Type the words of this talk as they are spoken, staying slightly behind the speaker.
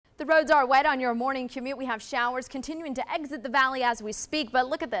roads are wet on your morning commute. We have showers continuing to exit the valley as we speak, but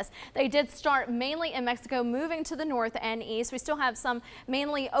look at this. They did start mainly in Mexico, moving to the north and east. We still have some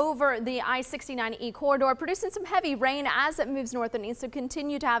mainly over the I-69E corridor, producing some heavy rain as it moves north and east, so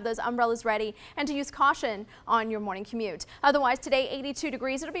continue to have those umbrellas ready and to use caution on your morning commute. Otherwise, today 82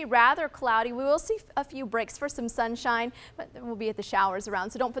 degrees. It'll be rather cloudy. We will see a few breaks for some sunshine, but we'll be at the showers around,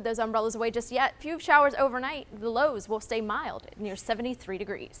 so don't put those umbrellas away just yet. Few showers overnight. The lows will stay mild near 73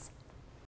 degrees.